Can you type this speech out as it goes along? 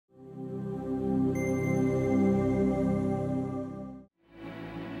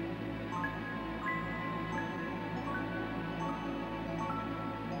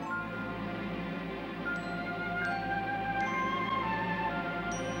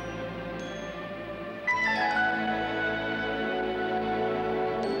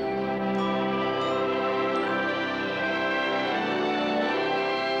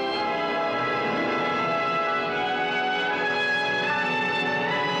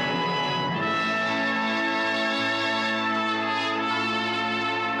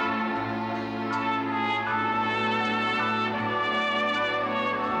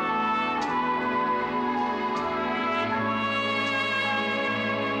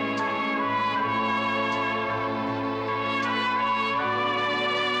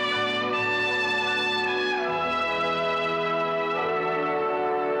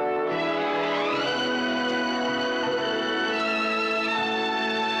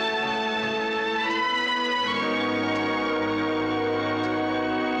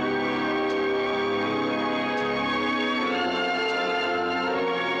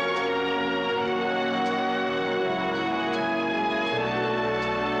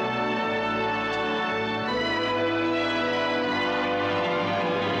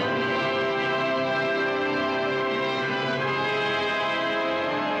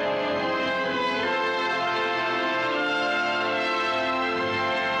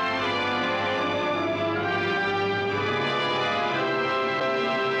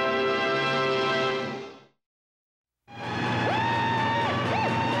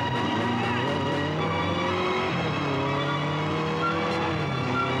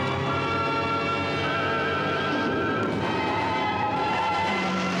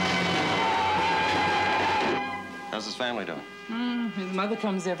family doing? His mother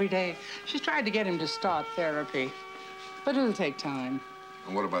comes every day. She's tried to get him to start therapy, but it'll take time.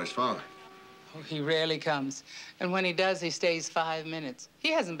 And what about his father? Oh, he rarely comes. And when he does, he stays 5 minutes.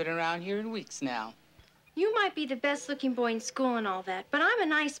 He hasn't been around here in weeks now. You might be the best-looking boy in school and all that, but I'm a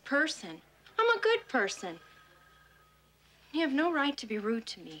nice person. I'm a good person. You have no right to be rude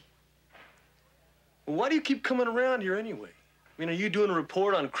to me. Well, why do you keep coming around here anyway? I mean, are you doing a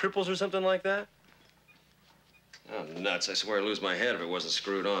report on cripples or something like that? Oh, nuts. I swear I'd lose my head if it wasn't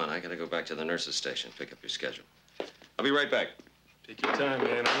screwed on. I gotta go back to the nurse's station, pick up your schedule. I'll be right back. Take your time,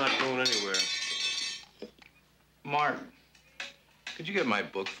 man. I'm not going anywhere. Mark, could you get my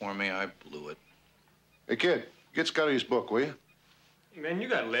book for me? I blew it. Hey, kid, get Scotty's book, will you? Hey, man, you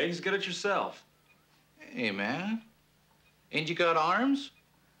got legs. Get it yourself. Hey, man. Ain't you got arms?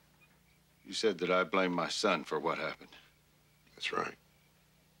 You said that I blame my son for what happened. That's right.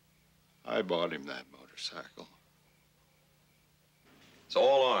 I bought him that motorcycle. It's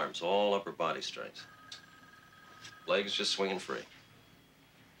all arms, all upper body strength. Legs just swinging free.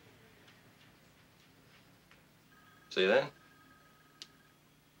 See you then?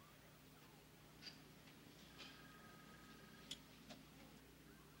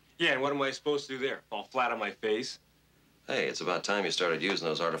 Yeah, and what am I supposed to do there? Fall flat on my face? Hey, it's about time you started using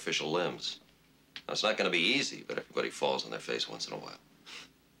those artificial limbs. Now, it's not going to be easy, but everybody falls on their face once in a while.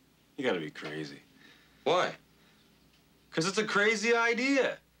 You gotta be crazy. Why? Because it's a crazy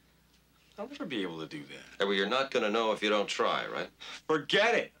idea. I'll never be able to do that. Hey, well, you're not going to know if you don't try, right?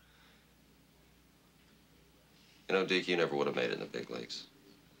 Forget it. You know, Deke, you never would have made it in the big leagues.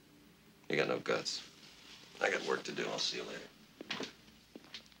 You got no guts. I got work to do. I'll see you later.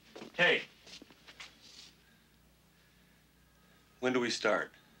 Hey. When do we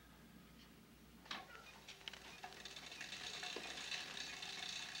start?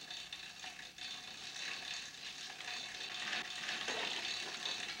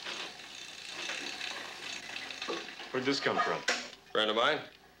 Where'd this come from? Friend of mine?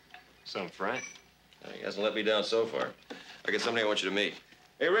 Some friend. He hasn't let me down so far. I got somebody I want you to meet.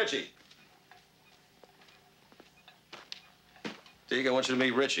 Hey, Richie. Deke, I want you to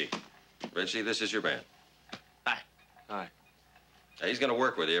meet Richie. Richie, this is your man. Hi. Hi. Now, he's going to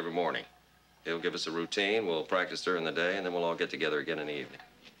work with you every morning. He'll give us a routine. We'll practice during the day, and then we'll all get together again in the evening.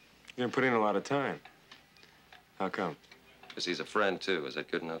 You're gonna put in a lot of time. How come? Because he's a friend, too. Is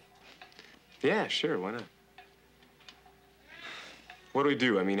that good enough? Yeah, sure, why not? What do we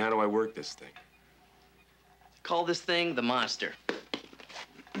do? I mean, how do I work this thing? Call this thing the monster.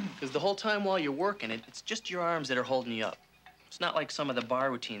 Because the whole time while you're working it, it's just your arms that are holding you up. It's not like some of the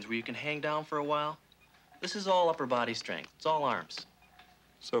bar routines where you can hang down for a while. This is all upper body strength. It's all arms.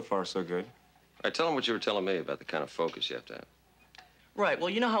 So far, so good. All right, tell him what you were telling me about the kind of focus you have to have. Right, well,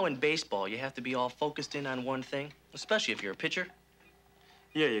 you know how in baseball you have to be all focused in on one thing? Especially if you're a pitcher.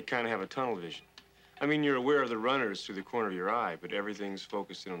 Yeah, you kind of have a tunnel vision. I mean, you're aware of the runners through the corner of your eye, but everything's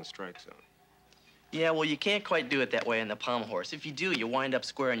focused in on the strike zone. Yeah, well, you can't quite do it that way in the pommel horse. If you do, you wind up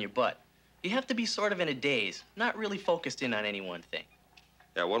square on your butt. You have to be sort of in a daze, not really focused in on any one thing.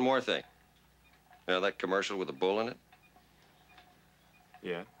 Yeah, one more thing. You know that commercial with the bull in it?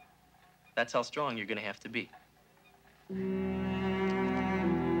 Yeah. That's how strong you're gonna have to be.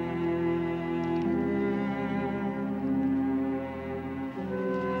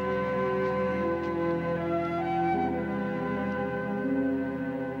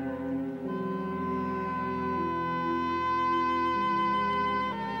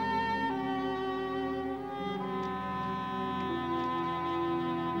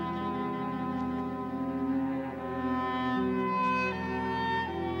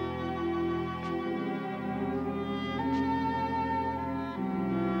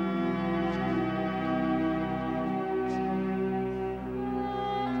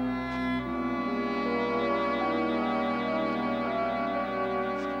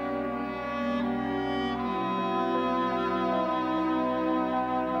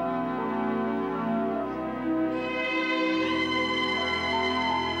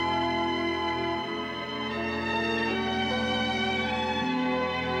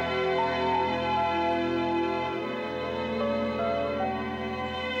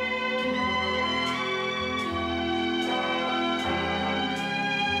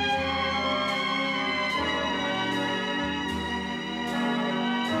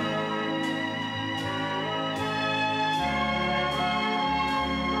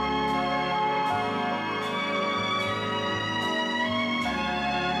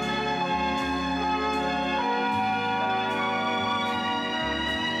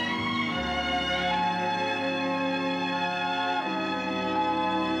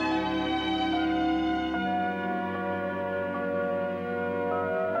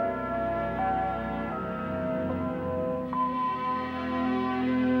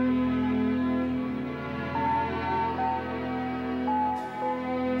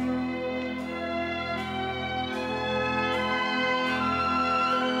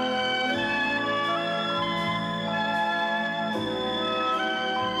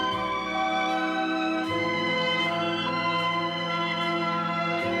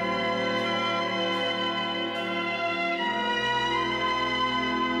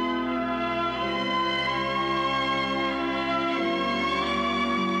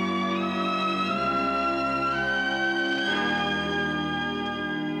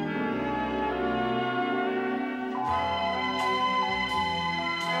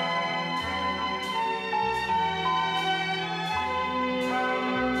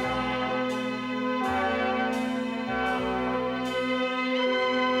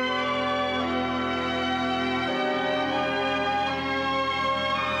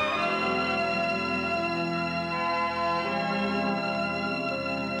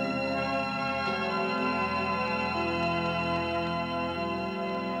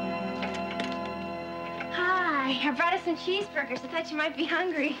 Sorry, I brought us some cheeseburgers. I thought you might be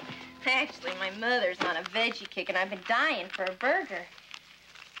hungry. Actually, my mother's on a veggie kick, and I've been dying for a burger.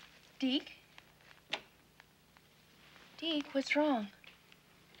 Deke? Deke, what's wrong?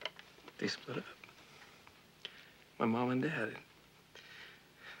 They split up. My mom and dad.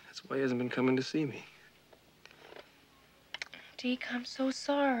 That's why he hasn't been coming to see me. Deke, I'm so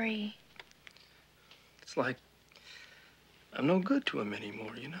sorry. It's like I'm no good to him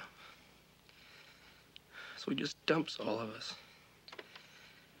anymore, you know? So he just dumps all of us.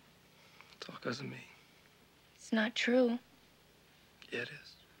 It's all because of me. It's not true. Yeah, it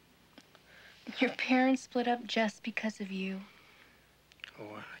is. Your parents split up just because of you.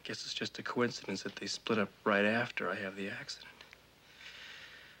 Oh, I guess it's just a coincidence that they split up right after I have the accident.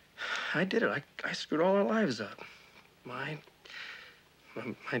 I did it. I screwed all our lives up. Mine,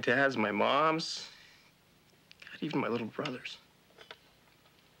 my dad's, my mom's, God, even my little brother's.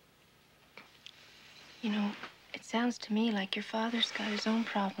 You know, it sounds to me like your father's got his own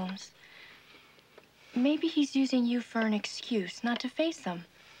problems. Maybe he's using you for an excuse, not to face them.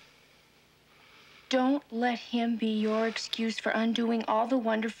 Don't let him be your excuse for undoing all the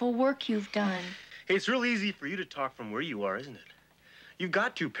wonderful work you've done. Hey, it's real easy for you to talk from where you are, isn't it? You've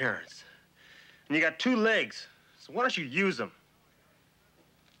got 2 parents, and you got 2 legs, so why don't you use them?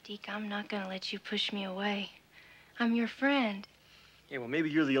 Deke, I'm not gonna let you push me away. I'm your friend. Yeah, well, maybe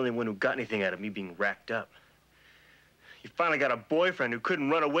you're the only one who got anything out of me being racked up. You finally got a boyfriend who couldn't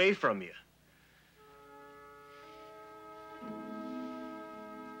run away from you.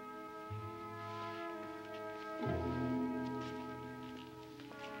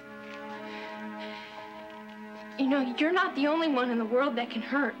 You know, you're not the only one in the world that can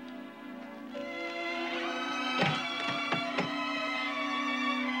hurt.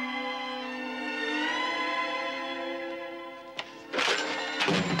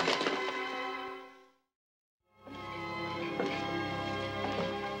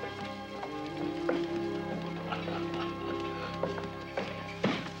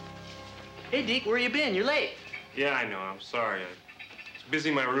 Hey, Deke, where you been? You're late. Yeah, I know. I'm sorry. I was busy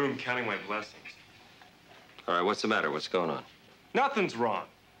in my room counting my blessings. All right, what's the matter? What's going on? Nothing's wrong.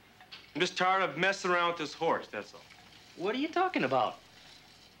 I'm just tired of messing around with this horse, that's all. What are you talking about?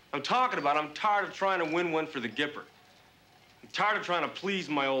 I'm tired of trying to win one for the Gipper. I'm tired of trying to please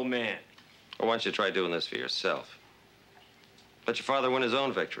my old man. Well, why don't you try doing this for yourself? Let your father win his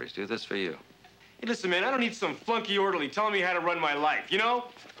own victories. Do this for you. Hey, listen, man, I don't need some flunky orderly telling me how to run my life, you know?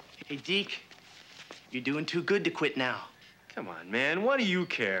 Hey, Deke, you're doing too good to quit now. Come on, man, what do you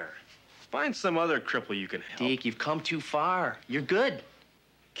care? Find some other cripple you can help. Deke, you've come too far. You're good.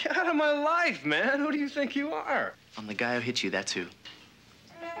 Get out of my life, man. Who do you think you are? I'm the guy who hit you, that's who.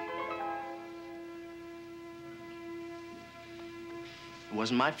 It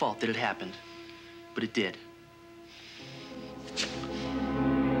wasn't my fault that it happened, but it did.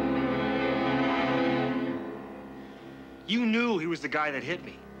 You knew he was the guy that hit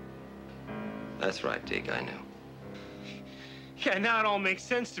me. That's right, Deke, I knew. Yeah, now it all makes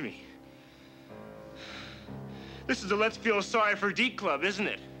sense to me. This is the Let's Feel Sorry for Deke Club, isn't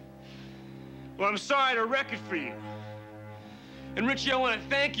it? Well, I'm sorry to wreck it for you. And Richie, I want to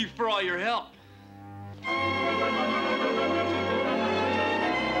thank you for all your help.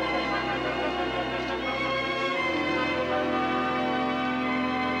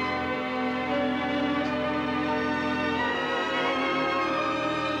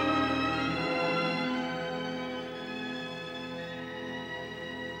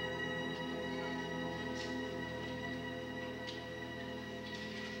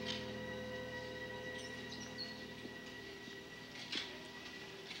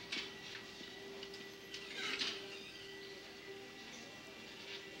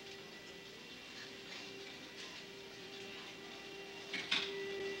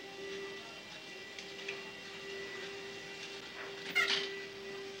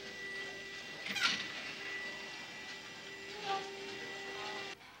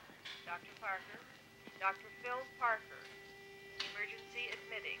 Dr. Parker, Dr. Phil Parker, emergency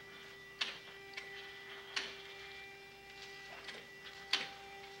admitting.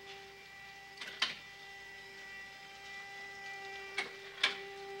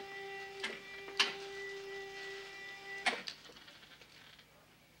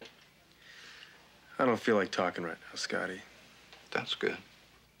 I don't feel like talking right now, Scotty. That's good.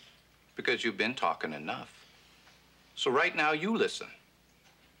 Because you've been talking enough. So right now, you listen.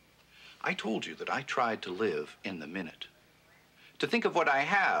 I told you that I tried to live in the minute. To think of what I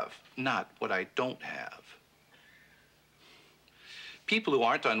have, not what I don't have. People who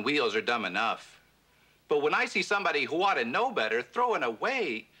aren't on wheels are dumb enough. But when I see somebody who ought to know better throwing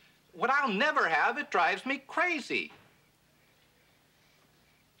away, What I'll never have, it drives me crazy.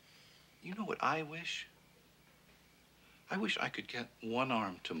 You know what I wish? I wish I could get one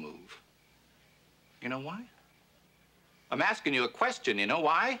arm to move. You know why? I'm asking you a question. You know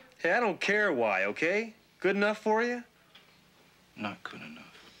why? Hey, I don't care why, okay? Good enough for you? Not good enough.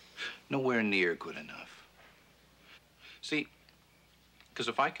 Nowhere near good enough. See, because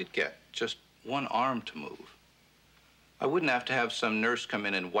if I could get just one arm to move, I wouldn't have to have some nurse come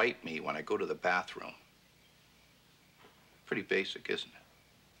in and wipe me when I go to the bathroom. Pretty basic, isn't it?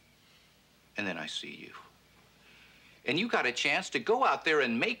 And then I see you. And you got a chance to go out there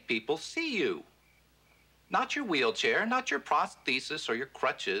and make people see you. Not your wheelchair, not your prosthesis or your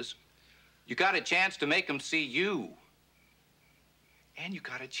crutches. You got a chance to make them see you. And you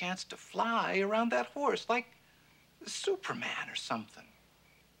got a chance to fly around that horse like Superman or something.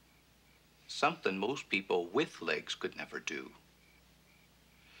 Something most people with legs could never do.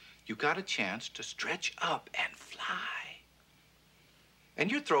 You got a chance to stretch up and fly.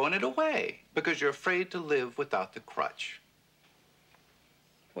 And you're throwing it away because you're afraid to live without the crutch.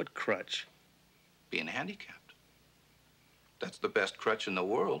 What crutch? Being handicapped. That's the best crutch in the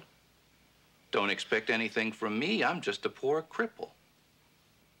world. Don't expect anything from me. I'm just a poor cripple.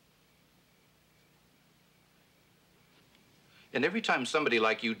 And every time somebody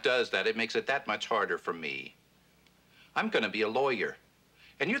like you does that, it makes it that much harder for me. I'm gonna be a lawyer.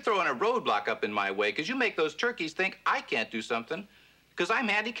 And you're throwing a roadblock up in my way because you make those turkeys think I can't do something because I'm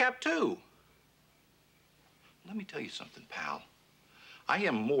handicapped too. Let me tell you something, pal. I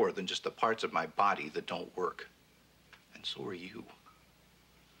am more than just the parts of my body that don't work. And so are you.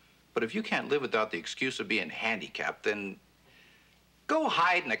 But if you can't live without the excuse of being handicapped, then go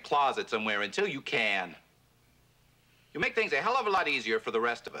hide in a closet somewhere until you can. You make things a hell of a lot easier for the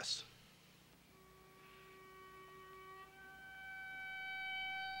rest of us.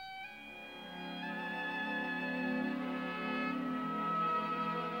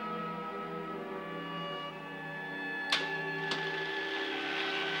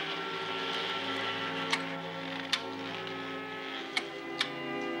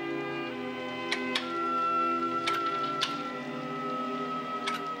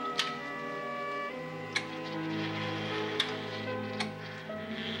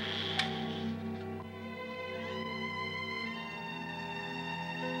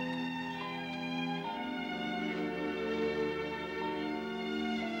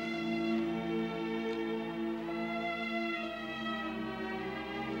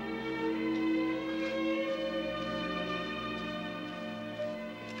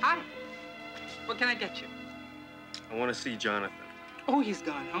 Hi. What can I get you? I want to see Jonathan. Oh, he's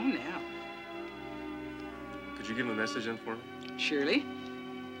gone home now. Could you give him a message in for me? Surely.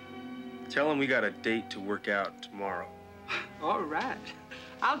 Tell him we got a date to work out tomorrow. All right.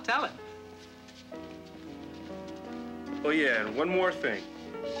 I'll tell him. Oh, yeah, and one more thing.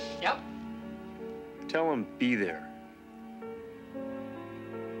 Yep. Tell him be there.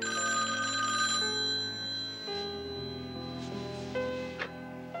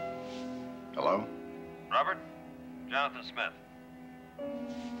 Hello? Robert? Jonathan Smith.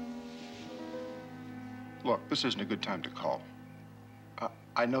 Look, this isn't a good time to call.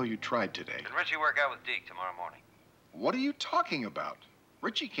 I know you tried today. Can Richie work out with Deke tomorrow morning? What are you talking about?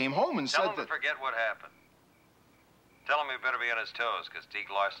 Richie came home and said Tell him that... to forget what happened. Tell him he better be on his toes, because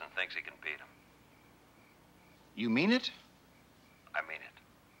Deke Larson thinks he can beat him. You mean it? I mean it.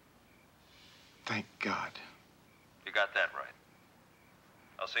 Thank God. You got that right.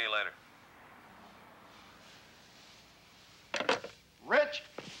 I'll see you later. Rich!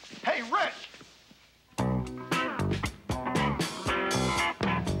 Hey, Rich!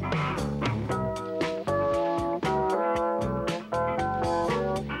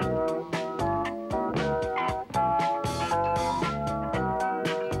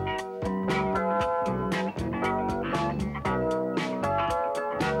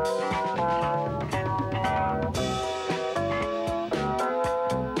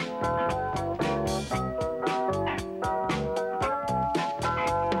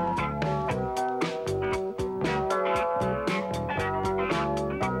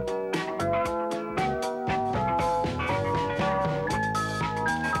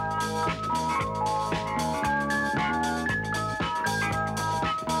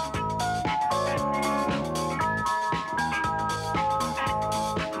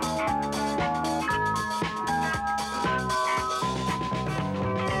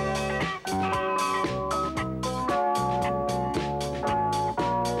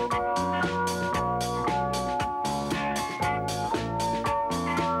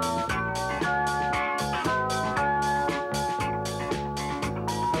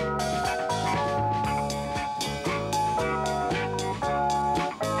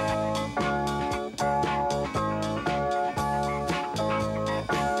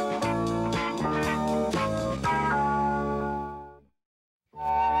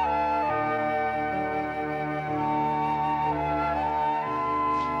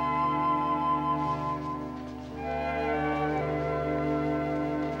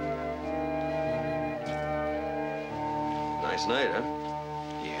 Nice night, huh?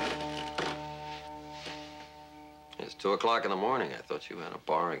 Yeah. It's 2 o'clock in the morning. I thought you had a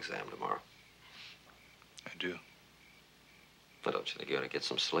bar exam tomorrow. I do. But don't you think you ought to get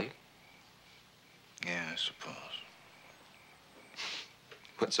some sleep? Yeah, I suppose.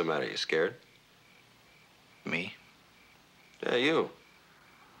 What's the matter? You scared? Me? Yeah, you.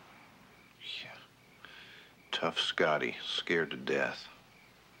 Yeah. Tough Scotty, scared to death.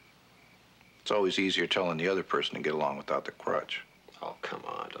 It's always easier telling the other person to get along without the crutch. Oh, come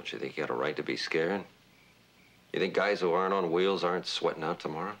on. Don't you think you got a right to be scared? You think guys who aren't on wheels aren't sweating out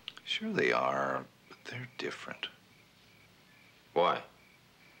tomorrow? Sure they are, but they're different. Why?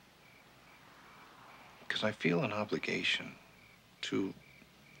 Because I feel an obligation to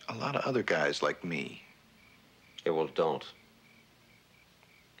a lot of other guys like me. Yeah, well, don't.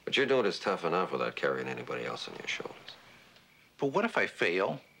 What you're doing is tough enough without carrying anybody else on your shoulders. But what if I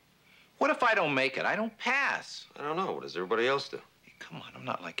fail? What if I don't make it? I don't pass. I don't know. What does everybody else do? Hey, come on, I'm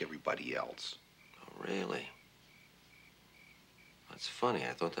not like everybody else. Oh, really? That's funny.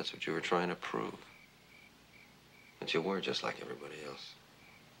 I thought that's what you were trying to prove. That you were just like everybody else.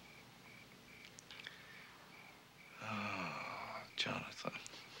 Oh, Jonathan.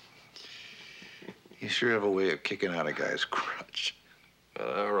 You sure have a way of kicking out a guy's crutch.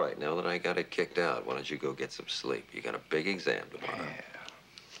 All right, now that I got it kicked out, why don't you go get some sleep? You got a big exam tomorrow. Yeah.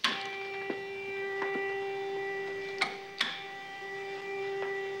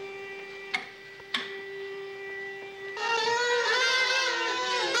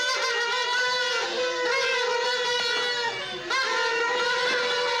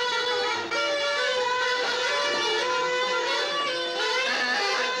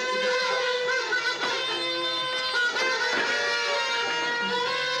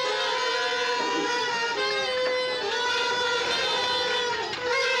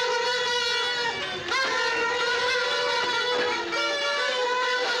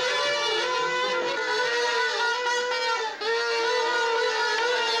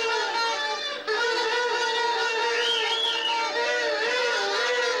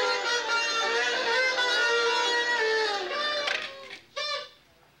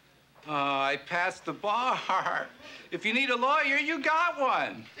 I passed the bar. If you need a lawyer, you got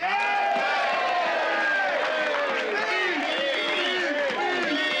one.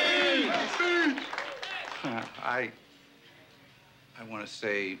 I want to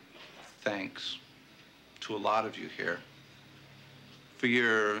say thanks to a lot of you here for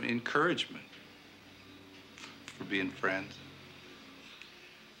your encouragement, for being friends.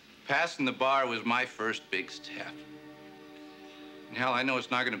 Passing the bar was my first big step. And hell, I know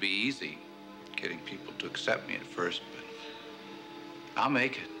it's not going to be easy getting people to accept me at first, but I'll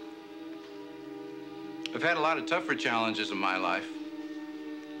make it. I've had a lot of tougher challenges in my life.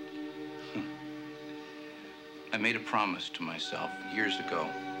 I made a promise to myself years ago,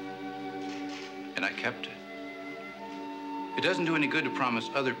 and I kept it. It doesn't do any good to promise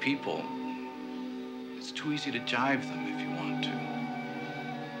other people. It's too easy to jive them if you want to.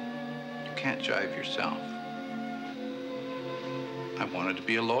 You can't jive yourself. I wanted to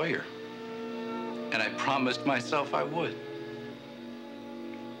be a lawyer, and I promised myself I would.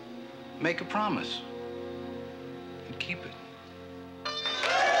 Make a promise and keep it.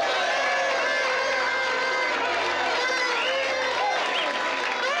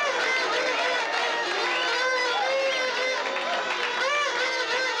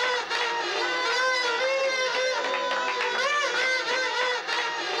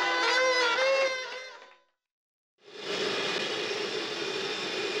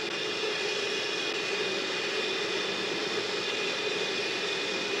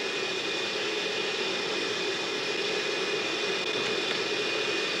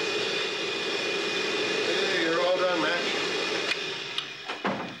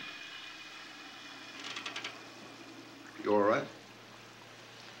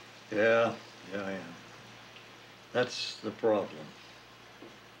 Yeah, I am. That's the problem.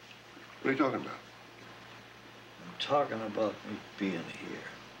 What are you talking about? I'm talking about me being here.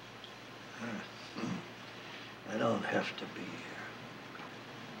 I don't have to be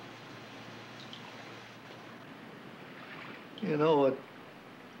here. You know what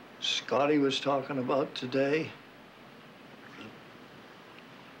Scotty was talking about today?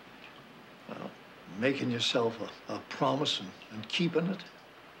 Well, making yourself a promise and keeping it.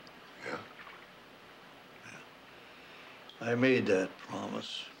 Yeah? I made that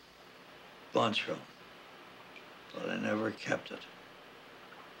promise. Bunch of them. But I never kept it.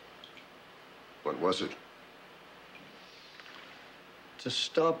 What was it? To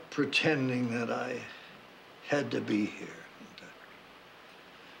stop pretending that I had to be here.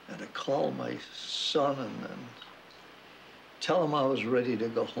 And to call my son and Tell him I was ready to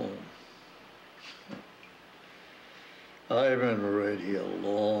go home. I've been ready a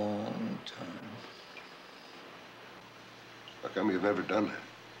long time. How come you've never done that?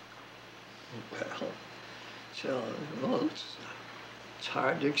 Well, it's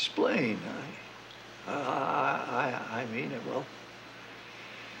hard to explain. I mean it, well,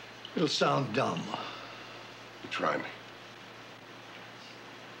 it'll sound dumb. Try me.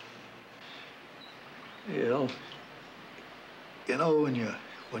 You know,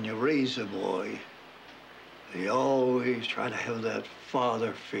 when you raise a boy, you always try to have that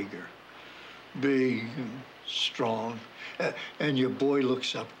father figure, big and strong, and your boy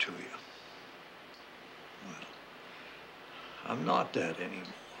looks up to you. Well, I'm not that anymore.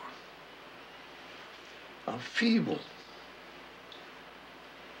 I'm feeble.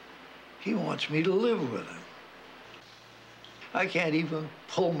 He wants me to live with him. I can't even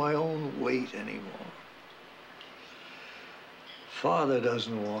pull my own weight anymore. Father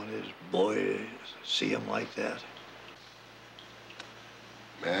doesn't want his boy to see him like that.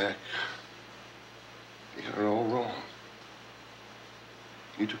 Mac, you got it all wrong.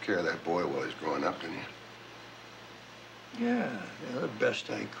 You took care of that boy while he was growing up, didn't you? Yeah, the best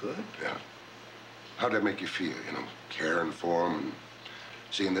I could. Yeah. How'd that make you feel, caring for him and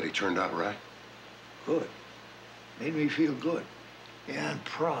seeing that he turned out right? Good. Made me feel good. Yeah, and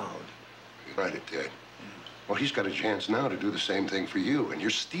proud. You're right, it did. Well, he's got a chance now to do the same thing for you, and you're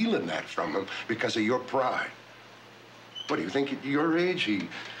stealing that from him because of your pride. What, do you think at your age he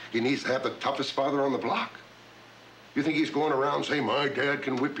needs to have the toughest father on the block? You think he's going around saying, my dad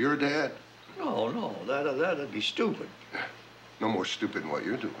can whip your dad? No, that'd be stupid. Yeah, no more stupid than what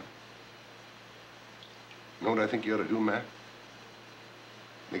you're doing. You know what I think you ought to do, Mac?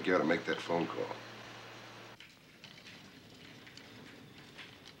 I think you ought to make that phone call.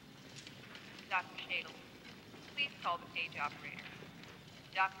 Dr. Shadle, please call the page operator.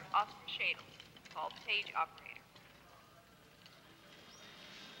 Dr. Austin Shadle, call the page operator.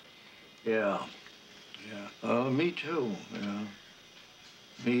 Yeah. Me too. Yeah.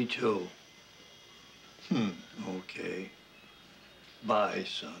 Me too. Okay. Bye,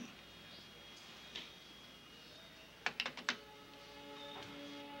 son.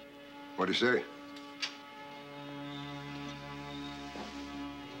 What'd he say?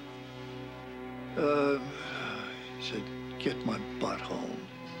 He said, get my butt home.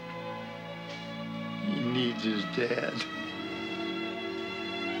 He needs his dad.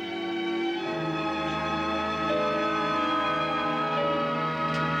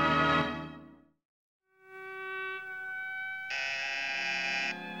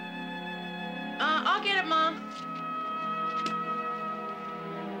 I'll get it, Mom.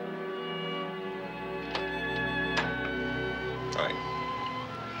 Hi.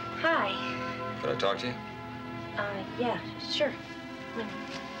 Hi. Could I talk to you? Yeah, sure.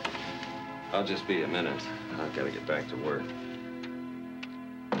 I'll just be a minute. I've got to get back to work.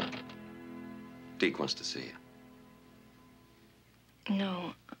 Deke wants to see you.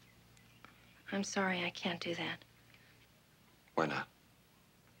 No. I'm sorry, I can't do that. Why not?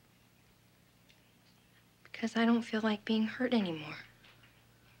 Because I don't feel like being hurt anymore.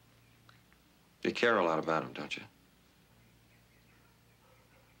 You care a lot about him, don't you?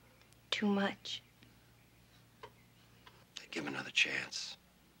 Too much. Give him another chance.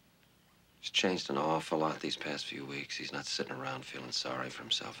 He's changed an awful lot these past few weeks. He's not sitting around feeling sorry for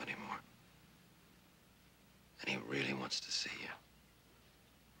himself anymore. And he really wants to see you.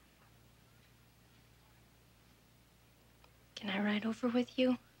 Can I ride over with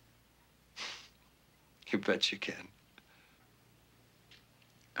you? You bet you can.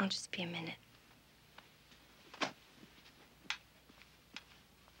 I'll just be a minute.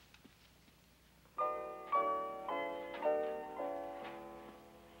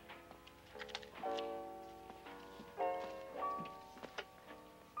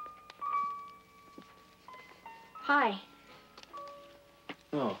 Hi.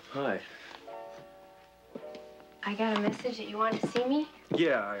 Oh, hi. I got a message that you wanted to see me?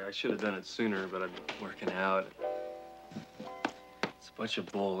 Yeah, I should have done it sooner, but I've been working out. It's a bunch of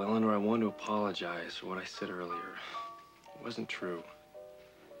bull. Eleanor, I want to apologize for what I said earlier. It wasn't true.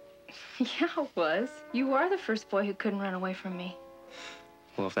 Yeah, it was. You are the first boy who couldn't run away from me.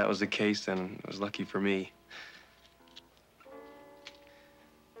 Well, if that was the case, then it was lucky for me.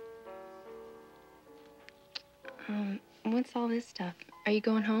 What's all this stuff? Are you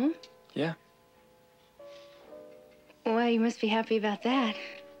going home? Yeah. Well, you must be happy about that.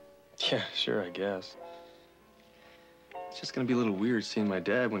 Yeah, sure, I guess. It's just gonna be a little weird seeing my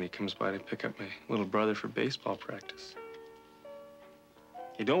dad when he comes by to pick up my little brother for baseball practice.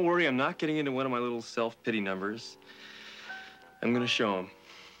 Hey, don't worry, I'm not getting into one of my little self-pity numbers. I'm gonna show him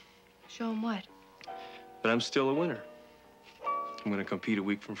Show him what? that I'm still a winner. I'm gonna compete a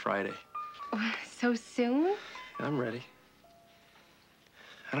week from Friday. So soon? I'm ready.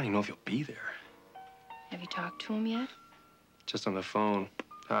 I don't even know if he'll be there. Have you talked to him yet? Just on the phone.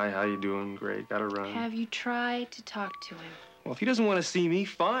 Hi, how you doing? Great, gotta run. Have you tried to talk to him? Well, if he doesn't want to see me,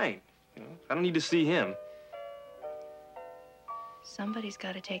 fine. You know, I don't need to see him. Somebody's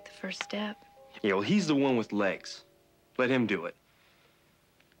got to take the first step. Yeah, well, he's the one with legs. Let him do it.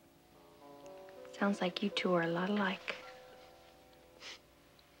 Sounds like you two are a lot alike.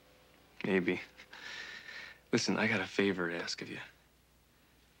 Maybe. Listen, I got a favor to ask of you.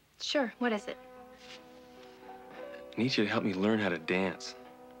 Sure, what is it? I need you to help me learn how to dance.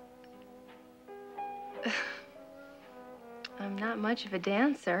 I'm not much of a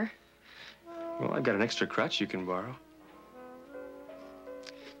dancer. Well, I've got an extra crutch you can borrow.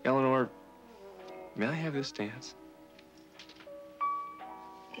 Eleanor, may I have this dance?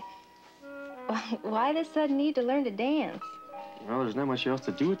 Why the sudden need to learn to dance? Well, there's not much else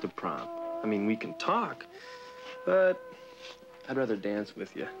to do at the prom. I mean, we can talk, but I'd rather dance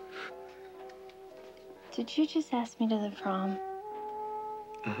with you. Did you just ask me to the prom?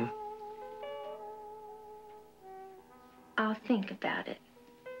 Mm-hmm. I'll think about it.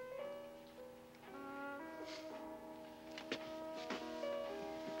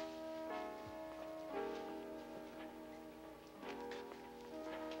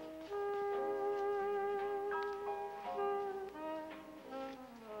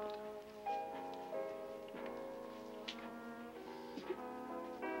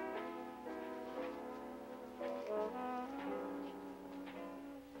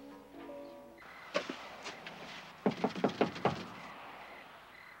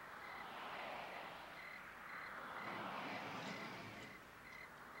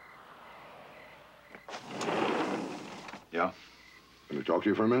 Yeah? Can I talk to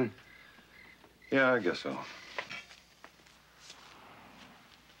you for a minute? Yeah, I guess so.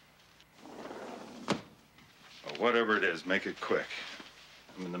 Well, whatever it is, make it quick.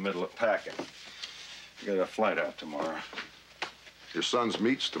 I'm in the middle of packing. I got a flight out tomorrow. Your son's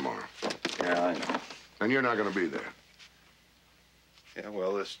meets tomorrow. Yeah, I know. And you're not going to be there. Yeah,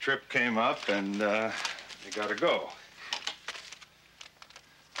 well, this trip came up, and you gotta go.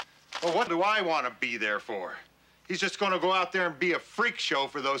 Well, what do I want to be there for? He's just going to go out there and be a freak show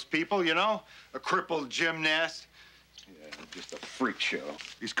for those people, you know? A crippled gymnast. Yeah, just a freak show.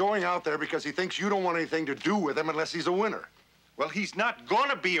 He's going out there because he thinks you don't want anything to do with him unless he's a winner. Well, he's not going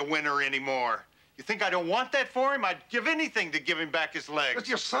to be a winner anymore. You think I don't want that for him? I'd give anything to give him back his legs. But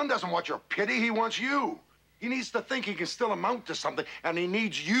your son doesn't want your pity. He wants you. He needs to think he can still amount to something, and he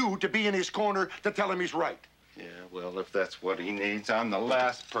needs you to be in his corner to tell him he's right. Yeah, well, if that's what he needs, I'm the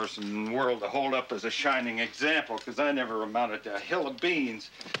last person in the world to hold up as a shining example, because I never amounted to a hill of beans.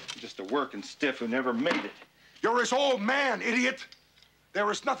 I'm just a working stiff who never made it. You're his old man, idiot.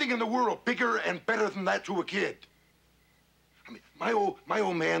 There is nothing in the world bigger and better than that to a kid. I mean, my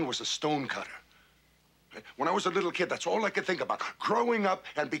old man was a stone cutter. When I was a little kid, that's all I could think about, growing up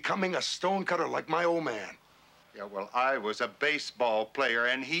and becoming a stone cutter like my old man. Yeah, well, I was a baseball player,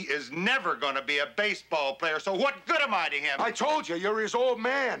 and he is never going to be a baseball player, so what good am I to him? I told you, you're his old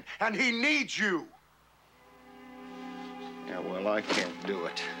man, and he needs you. Yeah, well, I can't do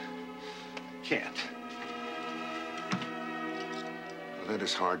it. Can't. Well, that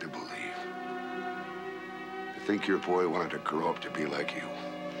is hard to believe. To think your boy wanted to grow up to be like you.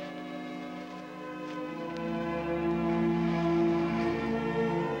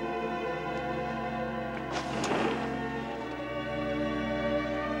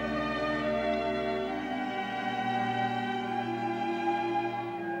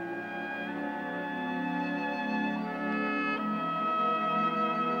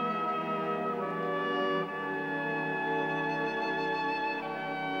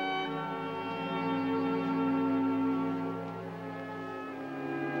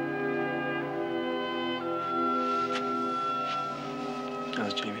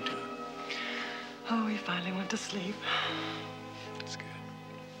 How's Jamie doing? Oh, he finally went to sleep. That's good.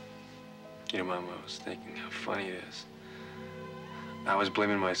 You know, Mom, I was thinking how funny it is. I was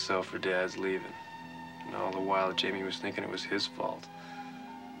blaming myself for Dad's leaving. And all the while, Jamie was thinking it was his fault.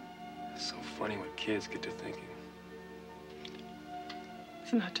 It's so funny what kids get to thinking.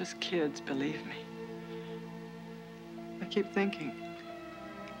 It's not just kids, believe me. I keep thinking,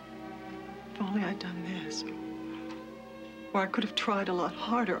 if only I'd done this, or I could have tried a lot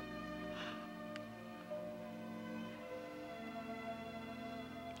harder.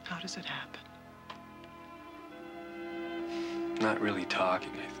 How does it happen? Not really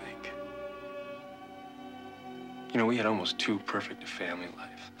talking, I think. You know, we had almost too perfect a family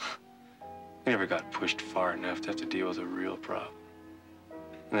life. We never got pushed far enough to have to deal with a real problem.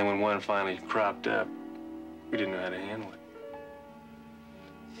 And then when one finally cropped up, we didn't know how to handle it.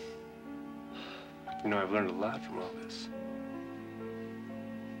 You know, I've learned a lot from all this.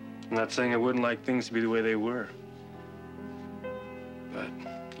 I'm not saying I wouldn't like things to be the way they were. But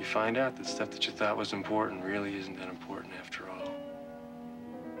you find out that stuff that you thought was important really isn't that important after all.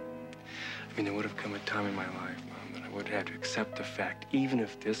 I mean, there would have come a time in my life, Mom, that I would have to accept the fact, even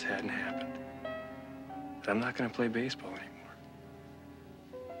if this hadn't happened, that I'm not going to play baseball anymore.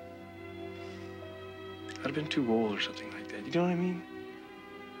 I'd have been too old or something like that. You know what I mean?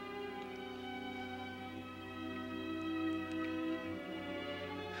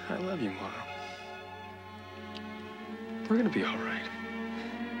 I love you, Mom. We're gonna be all right.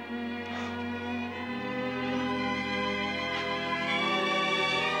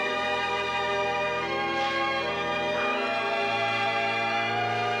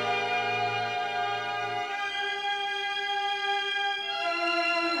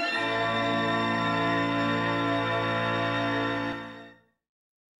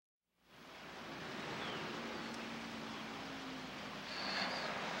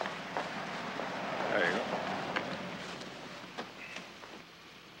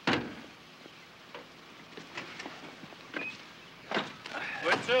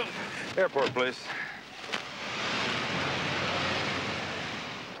 Airport, please.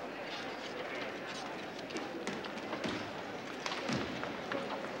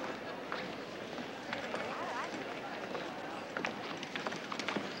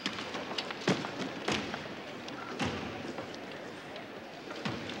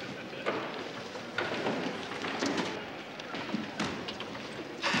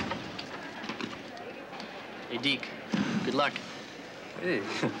 Hey, Deke, good luck. Hey.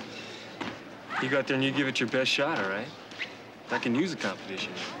 You go out there and you give it your best shot, all right? I can use a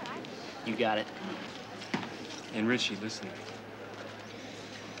competition. You got it. And Richie, listen.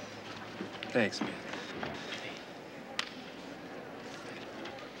 Thanks, man.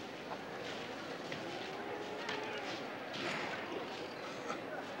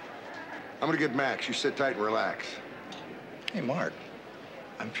 I'm gonna get Max. You sit tight and relax. Hey, Mark,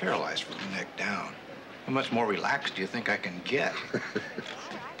 I'm paralyzed from the neck down. How much more relaxed do you think I can get?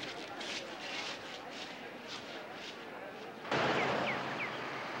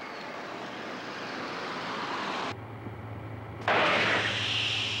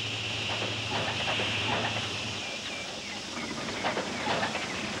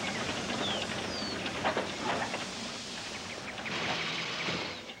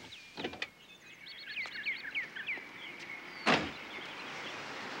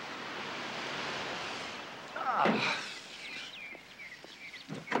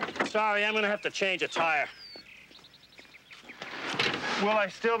 Sorry, I'm gonna have to change a tire. Will I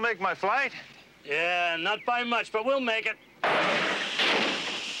still make my flight? Yeah, not by much, but we'll make it.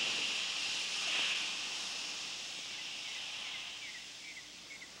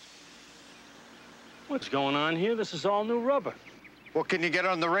 What's going on here? This is all new rubber. Well, can you get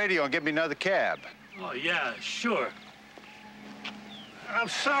on the radio and get me another cab? Oh, yeah, sure. I'm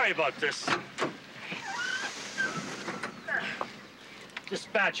sorry about this.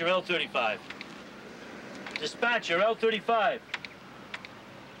 Dispatcher L35. Dispatcher L35.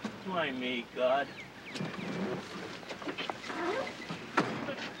 Why me, God?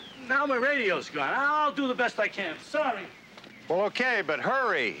 Now my radio's gone. I'll do the best I can. Sorry. Well, okay, but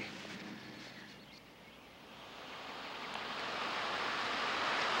hurry.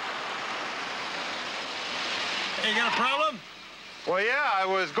 Hey, you got a problem? Well, yeah, I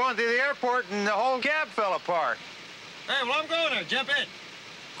was going to the airport and the whole cab fell apart. Hey, well, I'm going there. Jump in.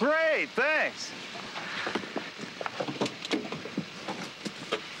 Great, thanks.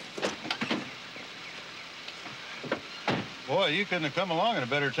 Boy, you couldn't have come along at a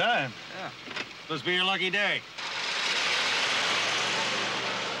better time. Yeah. Must be your lucky day.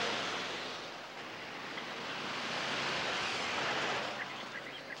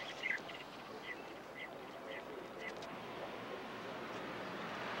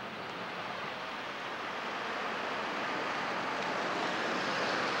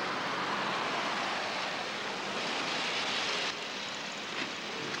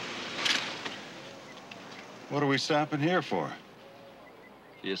 What are we stopping here for?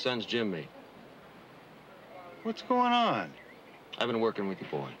 Your son's gym meet. What's going on? I've been working with your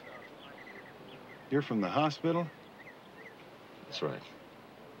boy. You're from the hospital? That's right.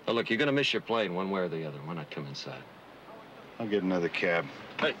 Oh, look, you're gonna miss your plane one way or the other. Why not come inside? I'll get another cab.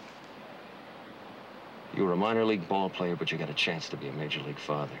 Hey. You were a minor league ball player, but you got a chance to be a major league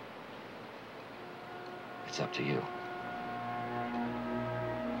father. It's up to you.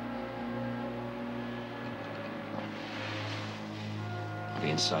 I'll be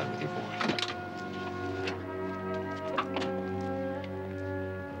inside with your boy.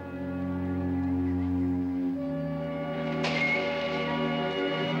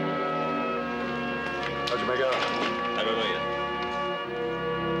 How'd you make out? I don't know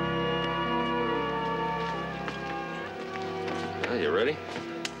yet. Well, you ready?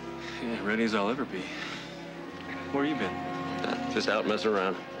 Yeah, ready as I'll ever be. Where you been? Just out messing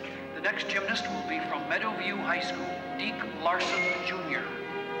around. The next gymnast will be from Meadowview High School, Deke Larson, Jr.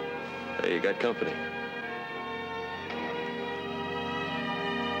 Hey, you got company.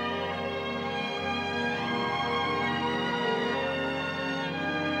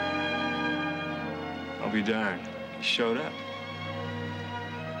 I'll be darned. He showed up.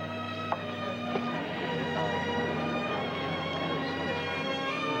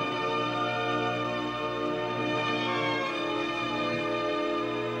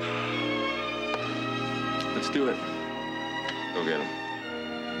 Let's do it. Go get him.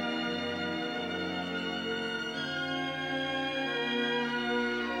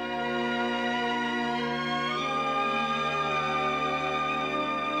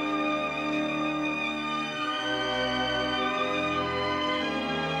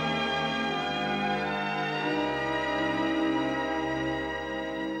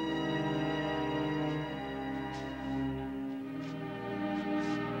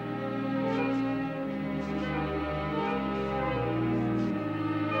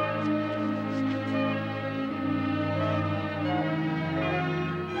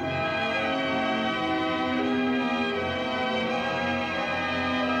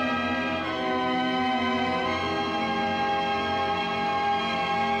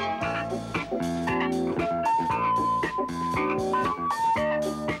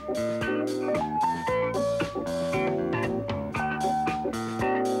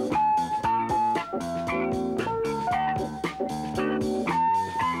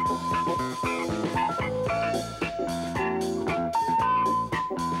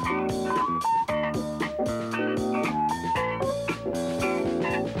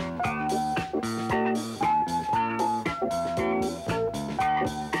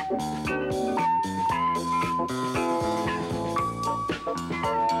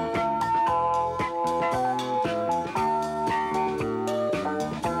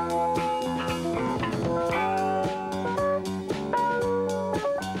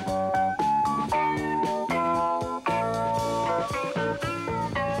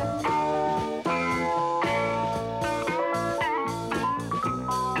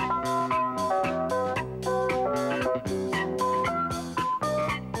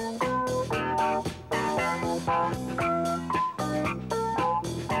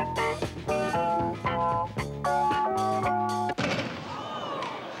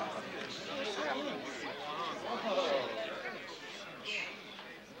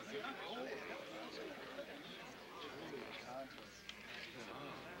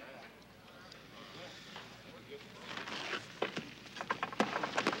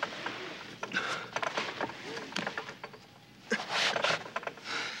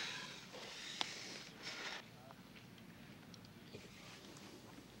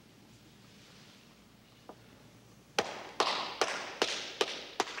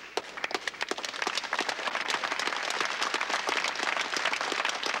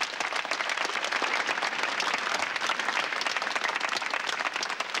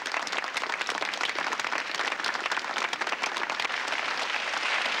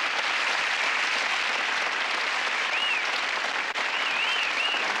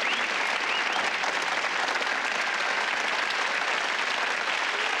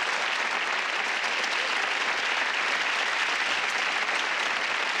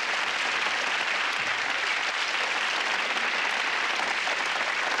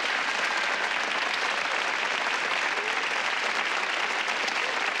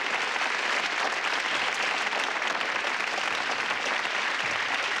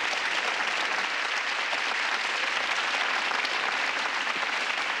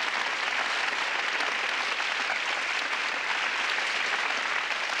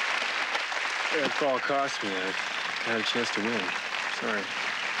 Yeah, that fall cost me. I had a chance to win. Sorry.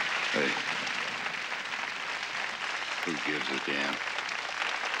 Hey. Who gives a damn?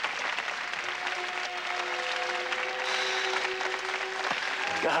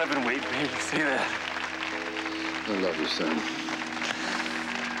 God, I've been waiting for you to say that. I love you, son.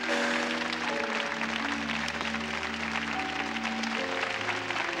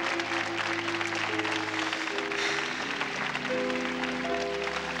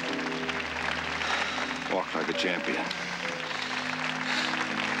 Walk like a champion.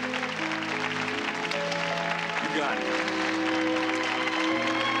 You got it.